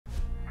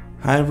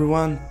Hi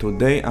everyone,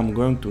 today I'm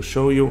going to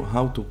show you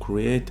how to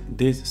create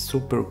this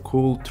super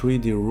cool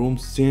 3D room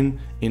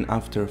scene in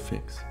After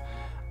Effects.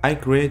 I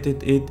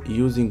created it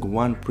using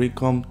one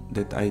pre-comp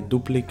that I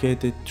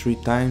duplicated 3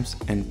 times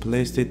and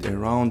placed it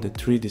around the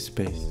 3D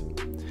space.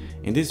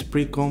 In this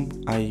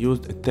pre-comp I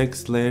used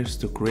text layers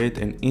to create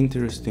an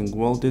interesting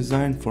wall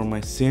design for my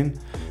scene,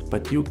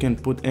 but you can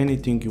put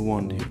anything you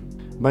want here.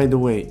 By the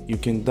way, you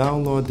can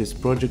download this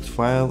project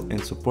file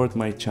and support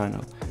my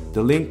channel.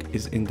 The link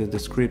is in the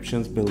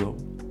descriptions below.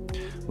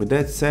 With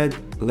that said,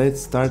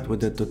 let's start with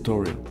the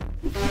tutorial.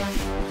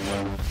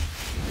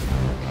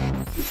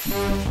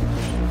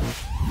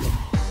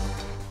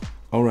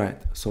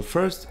 Alright, so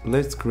first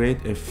let's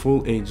create a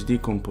full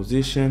HD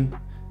composition,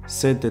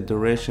 set the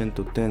duration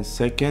to 10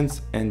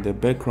 seconds and the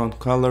background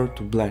color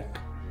to black.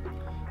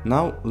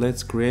 Now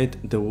let's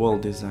create the wall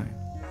design.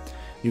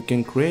 You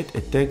can create a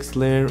text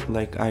layer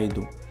like I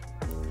do.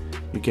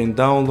 You can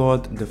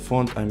download the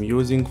font I'm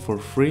using for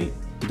free.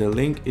 The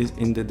link is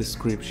in the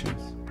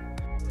descriptions.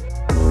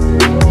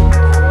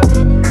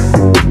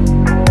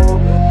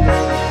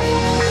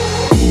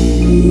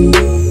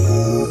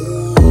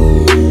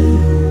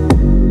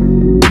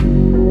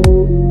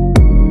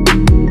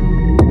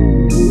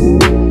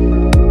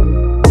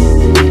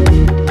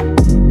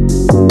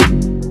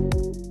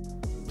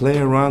 Play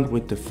around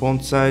with the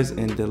font size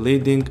and the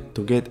leading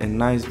to get a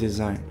nice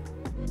design.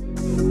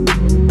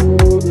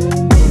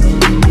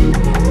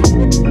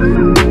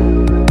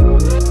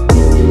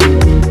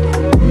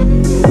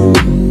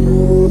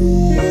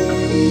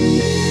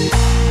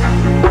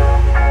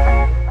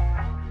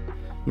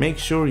 Make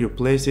sure you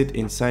place it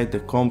inside the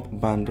comp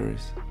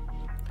boundaries.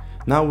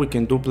 Now we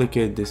can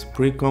duplicate this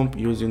pre-comp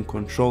using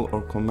Ctrl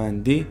or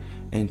Command D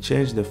and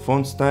change the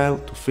font style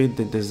to fit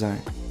the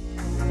design.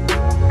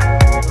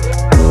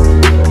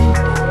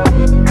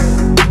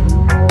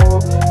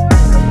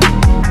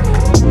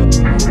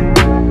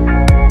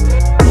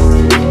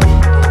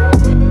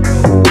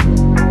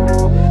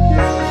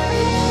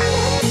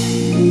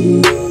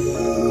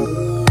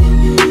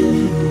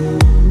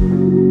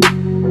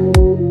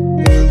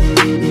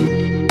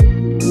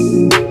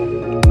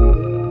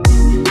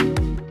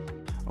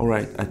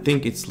 Alright, I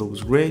think it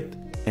looks great,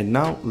 and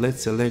now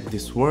let's select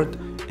this word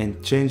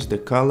and change the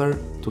color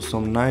to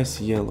some nice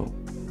yellow.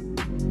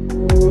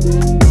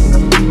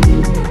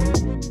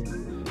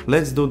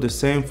 Let's do the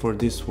same for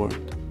this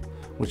word,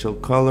 which I'll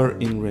color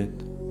in red.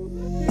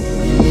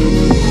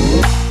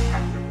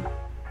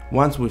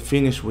 Once we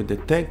finish with the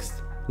text,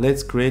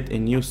 let's create a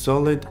new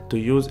solid to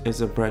use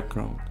as a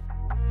background.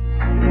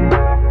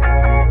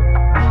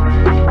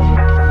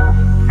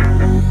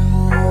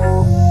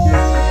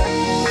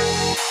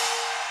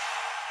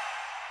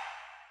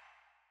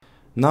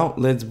 Now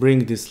let's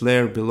bring this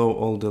layer below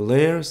all the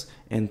layers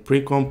and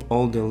pre-comp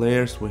all the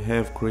layers we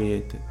have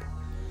created.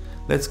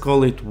 Let's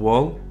call it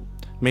wall,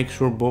 make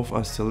sure both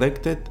are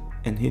selected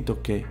and hit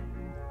OK.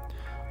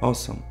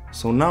 Awesome,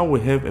 so now we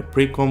have a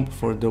pre-comp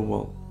for the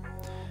wall.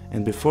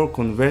 And before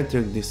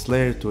converting this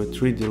layer to a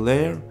 3D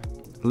layer,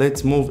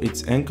 let's move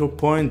its anchor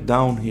point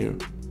down here.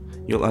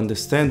 You'll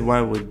understand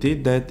why we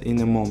did that in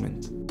a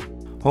moment.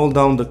 Hold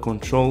down the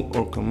Ctrl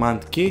or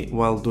Command key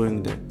while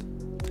doing that.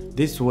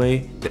 This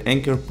way the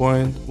anchor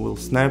point will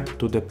snap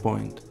to the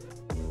point.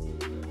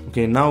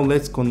 Okay, now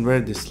let's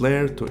convert this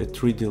layer to a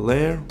 3D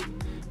layer.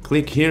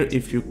 Click here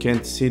if you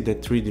can't see the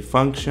 3D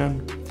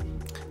function.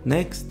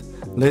 Next,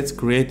 let's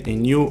create a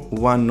new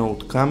one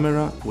node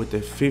camera with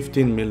a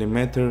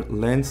 15mm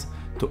lens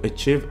to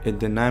achieve a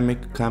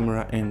dynamic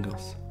camera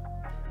angles.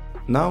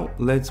 Now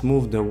let's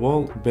move the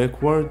wall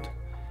backward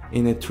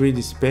in a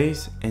 3D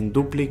space and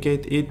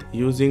duplicate it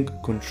using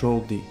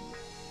Ctrl D.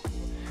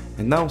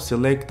 And now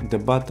select the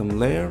bottom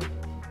layer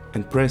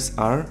and press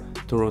R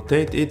to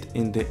rotate it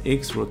in the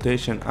X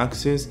rotation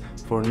axis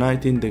for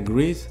 19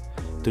 degrees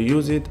to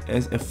use it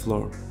as a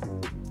floor.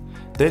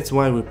 That's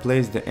why we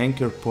placed the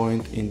anchor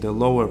point in the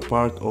lower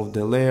part of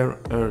the layer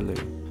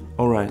earlier.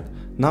 Alright,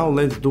 now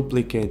let's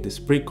duplicate this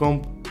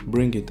pre-comp,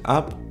 bring it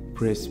up,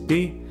 press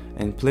P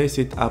and place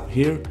it up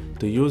here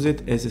to use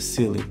it as a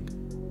ceiling.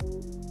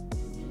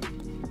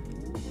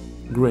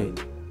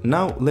 Great.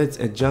 Now let's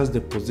adjust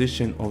the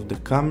position of the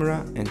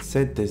camera and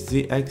set the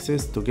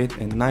Z-axis to get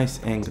a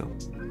nice angle.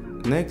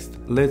 Next,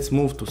 let's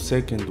move to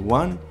second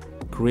one,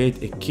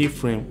 create a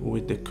keyframe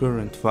with the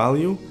current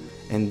value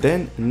and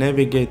then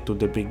navigate to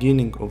the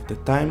beginning of the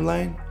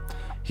timeline.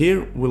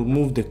 Here we'll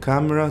move the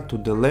camera to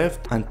the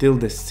left until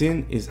the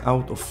scene is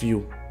out of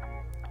view.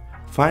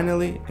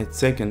 Finally, at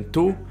second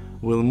 2,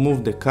 we'll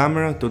move the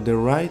camera to the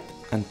right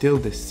until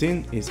the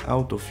scene is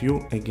out of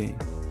view again.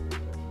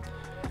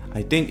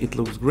 I think it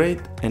looks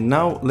great, and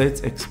now let's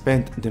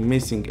expand the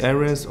missing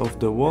areas of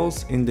the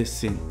walls in the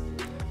scene.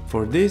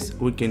 For this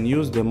we can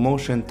use the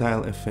motion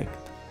tile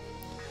effect.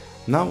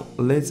 Now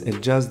let's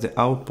adjust the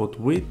output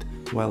width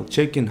while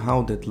checking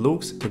how that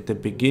looks at the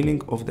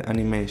beginning of the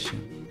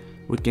animation.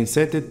 We can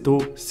set it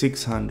to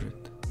 600.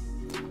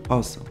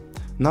 Awesome.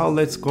 Now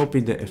let's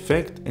copy the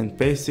effect and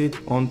paste it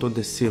onto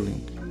the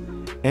ceiling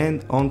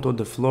and onto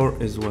the floor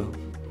as well.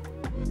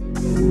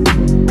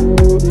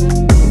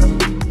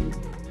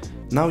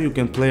 Now you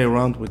can play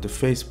around with the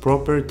face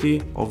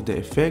property of the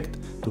effect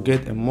to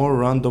get a more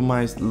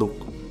randomized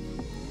look.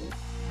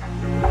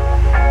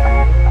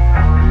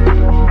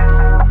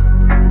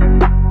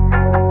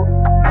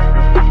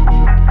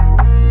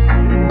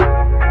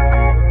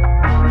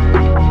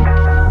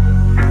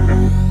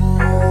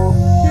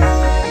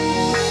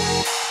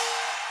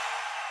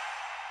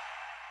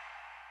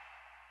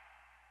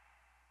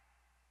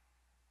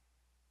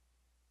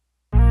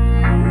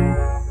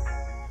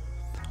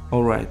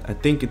 Alright, I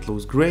think it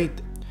looks great,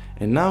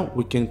 and now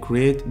we can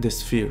create the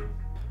sphere.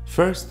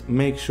 First,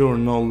 make sure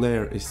no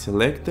layer is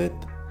selected.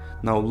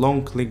 Now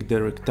long click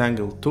the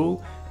rectangle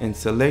tool and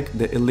select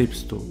the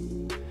ellipse tool.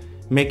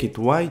 Make it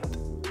white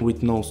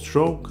with no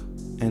stroke,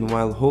 and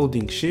while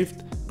holding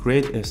shift,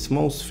 create a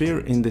small sphere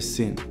in the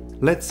scene.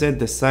 Let's set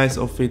the size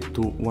of it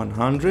to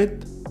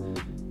 100,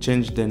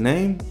 change the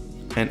name,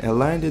 and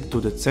align it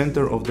to the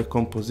center of the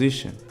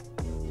composition.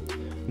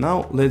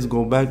 Now let's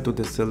go back to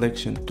the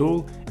selection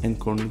tool and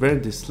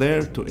convert this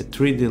layer to a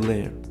 3D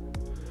layer.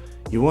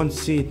 You won't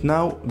see it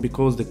now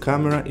because the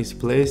camera is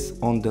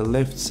placed on the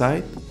left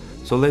side,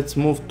 so let's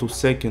move to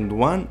second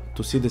one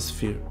to see the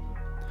sphere.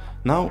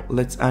 Now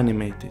let's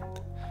animate it.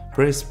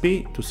 Press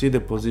P to see the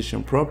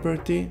position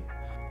property,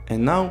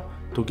 and now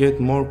to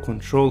get more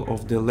control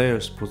of the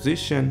layer's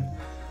position,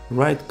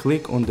 right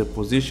click on the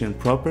position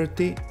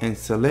property and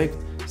select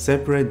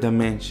separate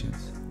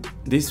dimensions.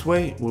 This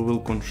way we will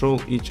control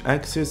each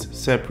axis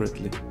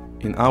separately.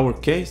 In our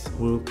case,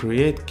 we will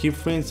create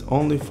keyframes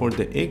only for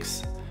the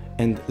X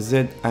and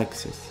Z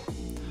axis.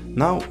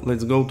 Now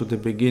let's go to the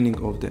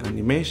beginning of the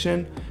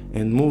animation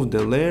and move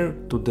the layer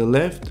to the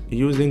left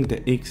using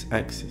the X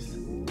axis.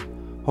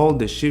 Hold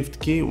the Shift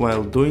key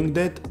while doing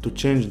that to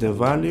change the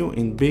value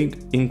in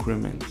big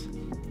increments.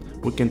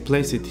 We can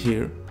place it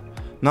here.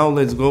 Now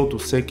let's go to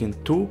second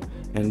 2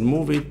 and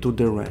move it to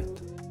the right.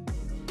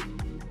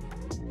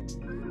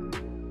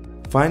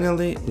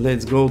 Finally,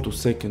 let's go to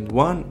second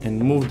 1 and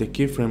move the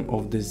keyframe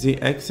of the Z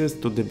axis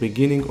to the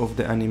beginning of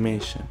the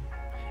animation,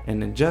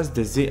 and adjust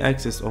the Z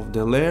axis of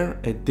the layer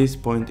at this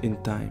point in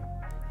time.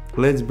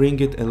 Let's bring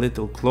it a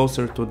little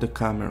closer to the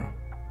camera.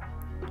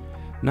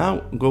 Now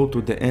go to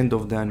the end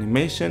of the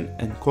animation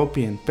and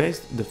copy and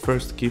paste the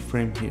first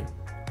keyframe here.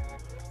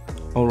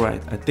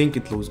 Alright, I think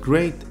it looks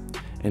great,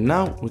 and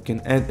now we can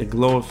add a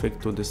glow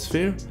effect to the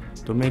sphere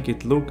to make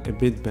it look a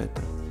bit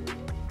better.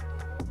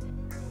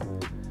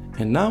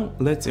 And now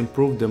let's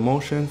improve the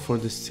motion for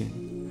the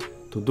scene.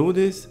 To do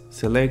this,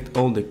 select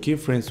all the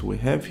keyframes we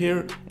have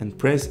here and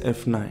press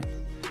F9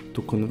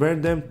 to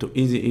convert them to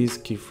Easy Ease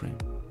keyframe.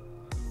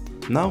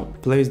 Now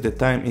place the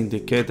time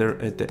indicator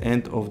at the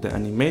end of the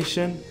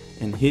animation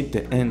and hit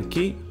the N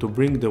key to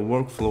bring the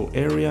workflow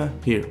area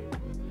here.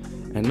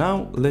 And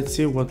now let's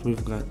see what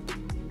we've got.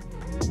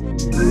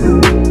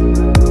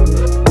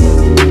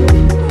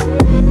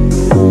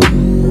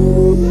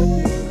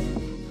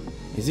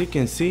 As you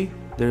can see,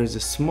 there is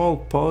a small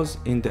pause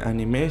in the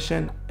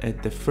animation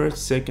at the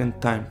first second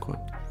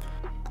timecode.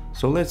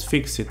 So let's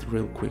fix it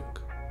real quick.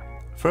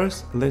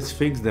 First, let's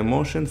fix the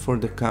motion for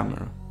the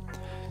camera.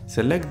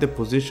 Select the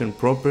position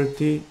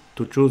property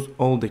to choose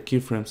all the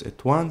keyframes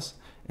at once,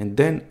 and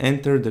then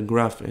enter the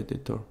graph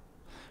editor.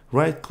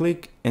 Right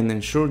click and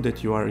ensure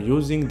that you are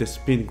using the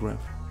speed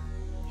graph.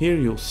 Here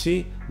you'll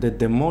see that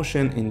the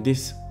motion in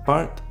this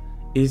part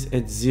is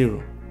at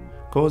 0,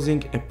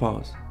 causing a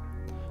pause.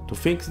 To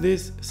fix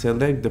this,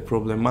 select the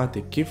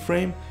problematic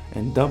keyframe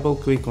and double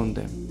click on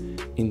them.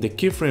 In the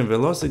keyframe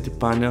velocity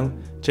panel,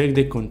 check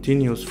the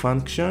continuous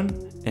function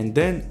and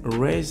then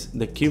raise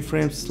the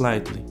keyframe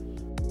slightly.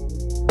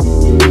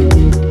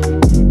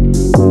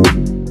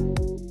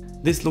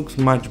 This looks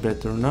much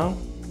better now,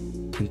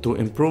 and to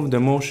improve the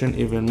motion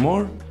even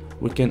more,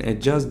 we can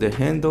adjust the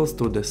handles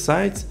to the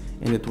sides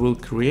and it will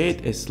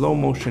create a slow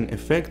motion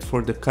effect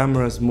for the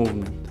camera's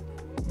movement.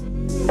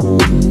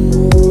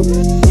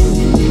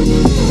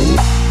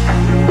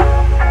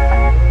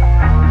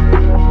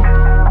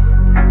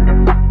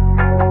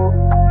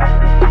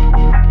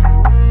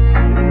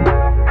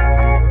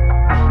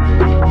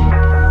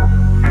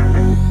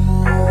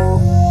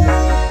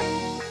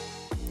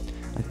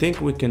 I think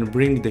we can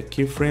bring the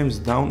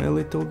keyframes down a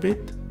little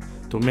bit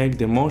to make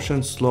the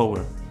motion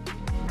slower.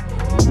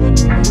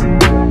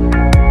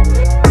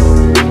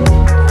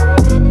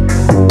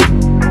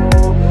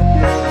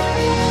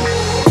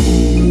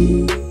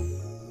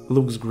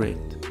 Looks great.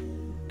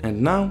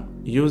 And now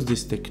use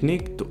this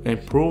technique to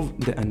improve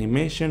the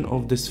animation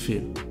of the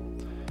sphere.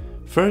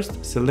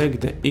 First, select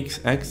the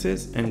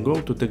X-axis and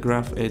go to the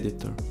graph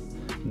editor.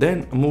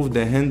 Then move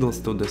the handles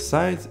to the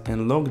sides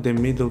and lock the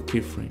middle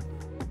keyframe.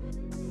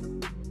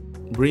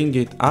 Bring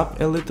it up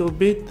a little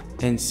bit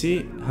and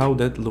see how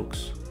that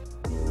looks.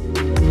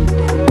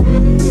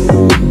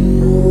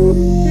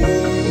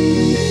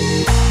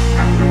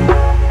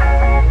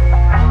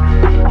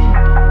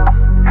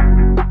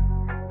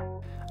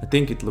 I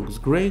think it looks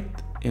great,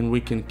 and we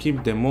can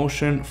keep the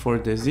motion for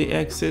the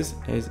Z-axis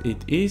as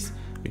it is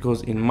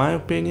because in my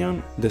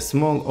opinion, the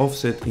small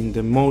offset in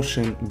the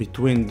motion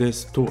between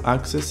these two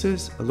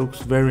axes looks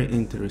very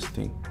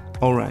interesting.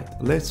 Alright,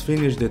 let's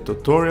finish the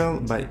tutorial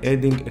by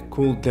adding a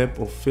cool depth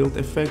of field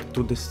effect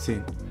to the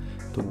scene.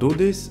 To do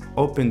this,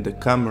 open the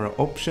camera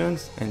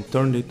options and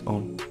turn it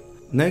on.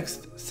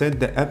 Next, set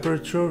the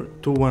aperture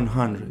to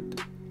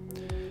 100.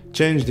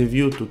 Change the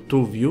view to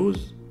 2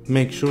 views,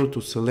 make sure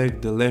to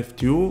select the left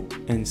view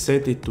and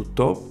set it to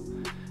top.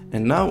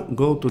 And now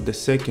go to the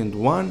second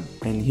one,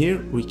 and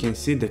here we can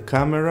see the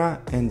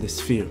camera and the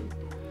sphere.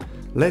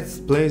 Let's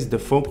place the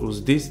focus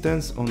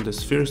distance on the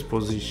sphere's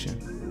position.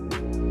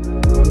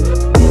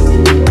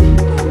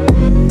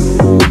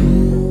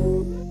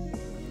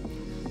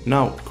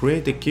 Now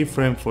create a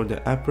keyframe for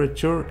the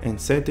aperture and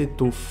set it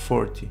to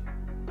 40.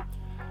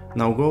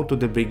 Now go to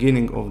the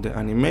beginning of the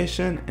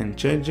animation and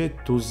change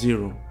it to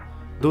 0.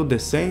 Do the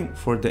same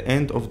for the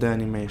end of the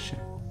animation.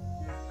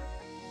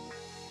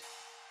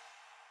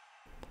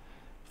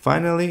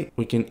 Finally,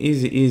 we can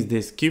easily ease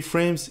these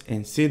keyframes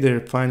and see their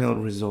final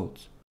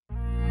results.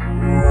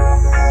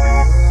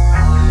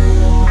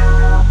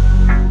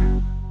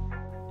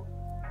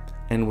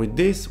 And with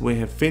this, we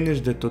have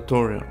finished the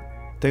tutorial.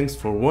 Thanks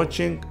for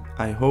watching.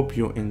 I hope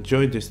you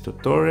enjoyed this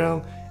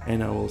tutorial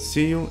and I will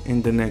see you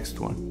in the next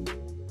one.